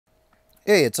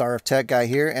Hey, it's RF Tech Guy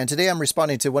here, and today I'm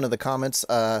responding to one of the comments.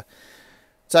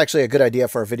 It's actually a good idea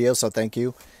for a video, so thank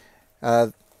you.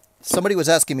 Somebody was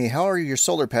asking me, how are your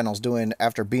solar panels doing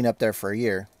after being up there for a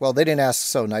year? Well, they didn't ask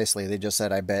so nicely. They just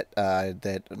said, I bet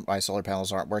that my solar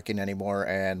panels aren't working anymore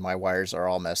and my wires are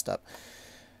all messed up.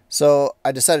 So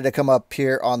I decided to come up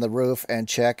here on the roof and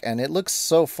check, and it looks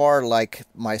so far like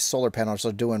my solar panels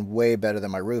are doing way better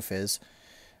than my roof is.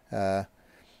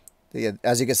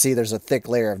 As you can see, there's a thick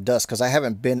layer of dust because I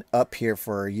haven't been up here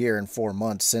for a year and 4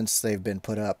 months since they've been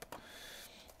put up.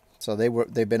 So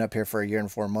they've been up here for a year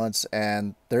and 4 months,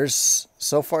 and there's,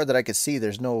 so far that I could see,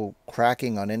 there's no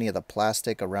cracking on any of the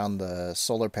plastic around the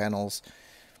solar panels,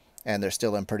 and they're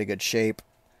still in pretty good shape.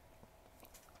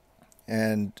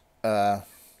 And yeah,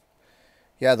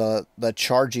 the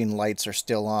charging lights are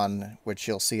still on, which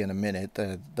you'll see in a minute.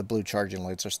 The blue charging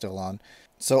lights are still on.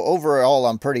 So overall,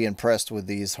 I'm pretty impressed with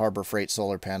these Harbor Freight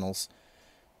solar panels.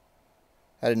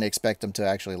 I didn't expect them to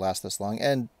actually last this long.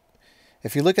 And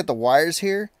if you look at the wires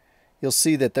here, you'll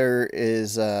see that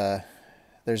there's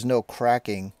no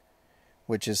cracking,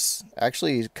 which is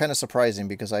actually kind of surprising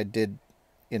because I didn't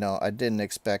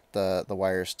expect the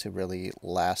wires to really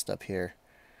last up here.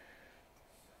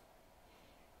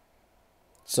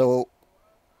 So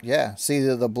yeah, see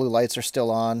the blue lights are still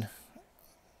on.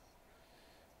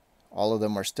 All of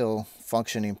them are still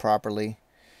functioning properly.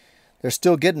 They're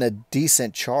still getting a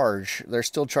decent charge. They're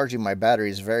still charging my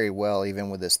batteries very well, even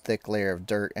with this thick layer of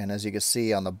dirt. And as you can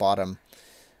see on the bottom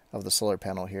of the solar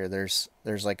panel here, there's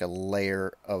like a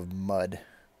layer of mud.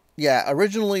 Yeah,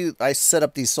 originally I set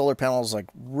up these solar panels like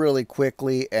really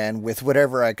quickly, and with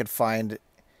whatever I could find,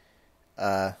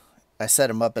 I set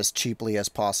them up as cheaply as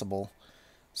possible.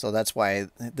 So that's why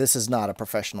this is not a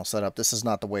professional setup. This is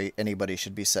not the way anybody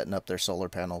should be setting up their solar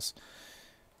panels.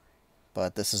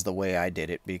 But this is the way I did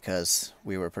it because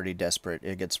we were pretty desperate.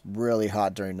 It gets really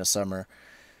hot during the summer.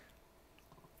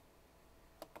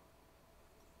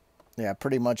 Yeah,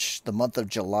 pretty much the month of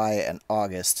July and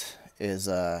August is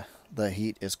the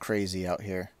heat is crazy out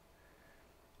here.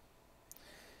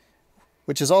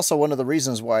 Which is also one of the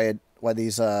reasons why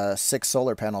these 6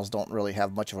 solar panels don't really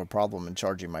have much of a problem in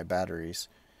charging my batteries,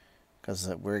 because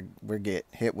we're get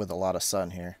hit with a lot of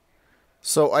sun here.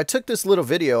 So I took this little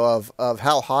video of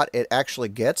how hot it actually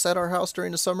gets at our house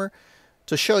during the summer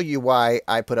to show you why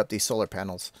I put up these solar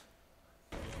panels.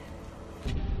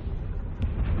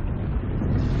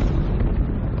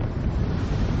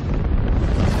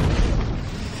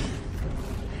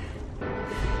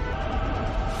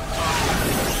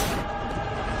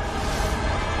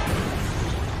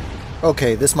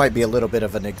 Okay, this might be a little bit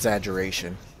of an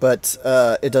exaggeration, but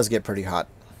it does get pretty hot.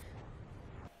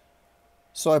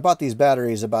 So I bought these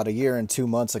batteries about a year and 2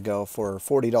 months ago for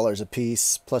 $40 a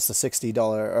piece, plus the $60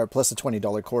 or plus the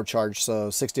 $20 core charge, so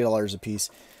 $60 a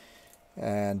piece.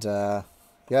 And yeah,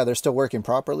 they're still working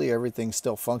properly. Everything's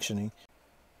still functioning.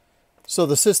 So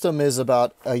the system is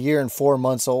about a year and 4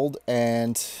 months old,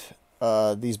 and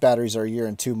these batteries are a year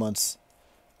and 2 months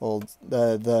old.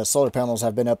 The solar panels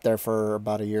have been up there for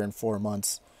about a year and 4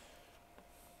 months.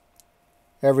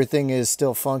 Everything is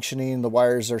still functioning. The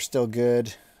wires are still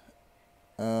good.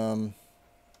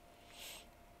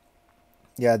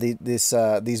 Yeah,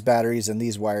 these batteries and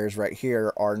these wires right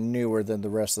here are newer than the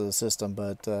rest of the system,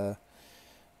 but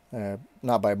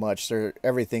not by much.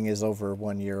 Everything is over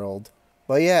 1 year old.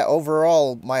 But yeah,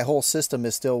 overall, my whole system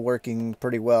is still working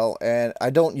pretty well, and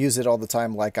I don't use it all the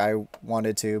time like I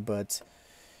wanted to, but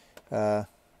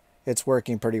it's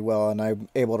working pretty well, and I'm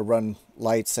able to run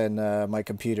lights and my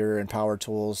computer and power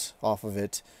tools off of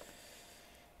it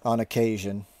on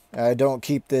occasion. I don't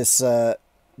keep this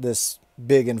this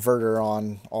big inverter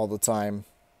on all the time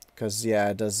because yeah,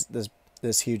 it does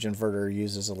this huge inverter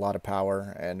uses a lot of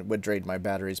power and would drain my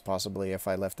batteries possibly if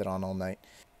I left it on all night.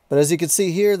 But as you can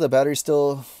see here, the batteries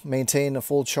still maintain a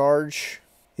full charge.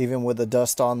 Even with the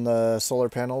dust on the solar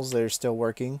panels, they're still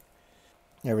working.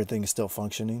 Everything is still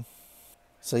functioning.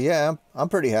 So yeah, I'm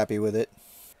pretty happy with it.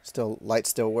 Light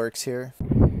still works here.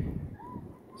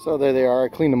 So there they are. I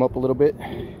cleaned them up a little bit.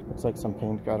 Looks like some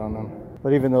paint got on them.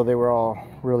 But even though they were all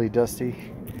really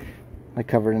dusty, I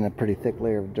covered in a pretty thick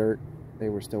layer of dirt, they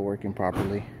were still working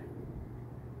properly.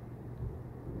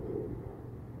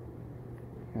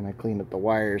 And I cleaned up the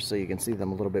wires so you can see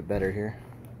them a little bit better here.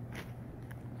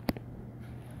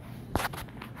 So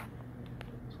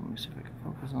let me see if I can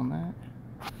focus on that.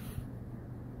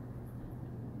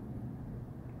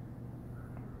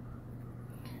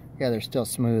 Yeah, they're still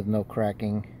smooth, no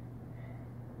cracking.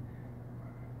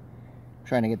 I'm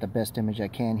trying to get the best image I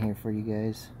can here for you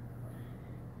guys.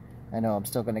 I know I'm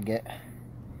still going to get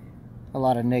a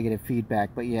lot of negative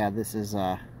feedback, but yeah, this is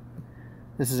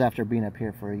This is after being up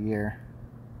here for a year.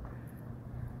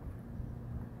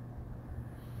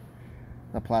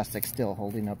 The plastic's still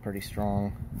holding up pretty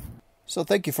strong. So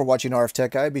thank you for watching RF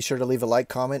Tech Guy. Be sure to leave a like,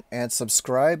 comment, and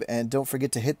subscribe. And don't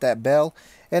forget to hit that bell.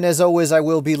 And as always, I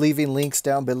will be leaving links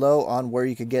down below on where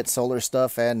you can get solar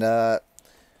stuff and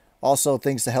also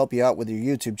things to help you out with your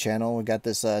YouTube channel. We got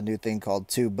this new thing called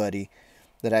Tubebuddy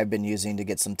that I've been using to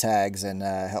get some tags and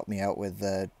help me out with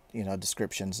you know,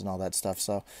 descriptions and all that stuff.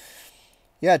 So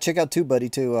yeah, check out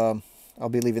Tubebuddy too. I'll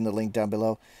be leaving the link down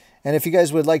below. And if you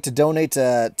guys would like to donate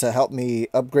to help me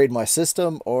upgrade my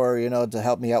system, or, you know, to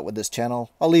help me out with this channel,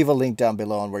 I'll leave a link down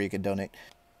below on where you can donate.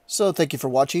 So thank you for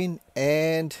watching,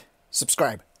 and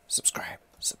subscribe.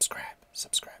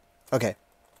 Okay.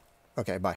 Okay, bye.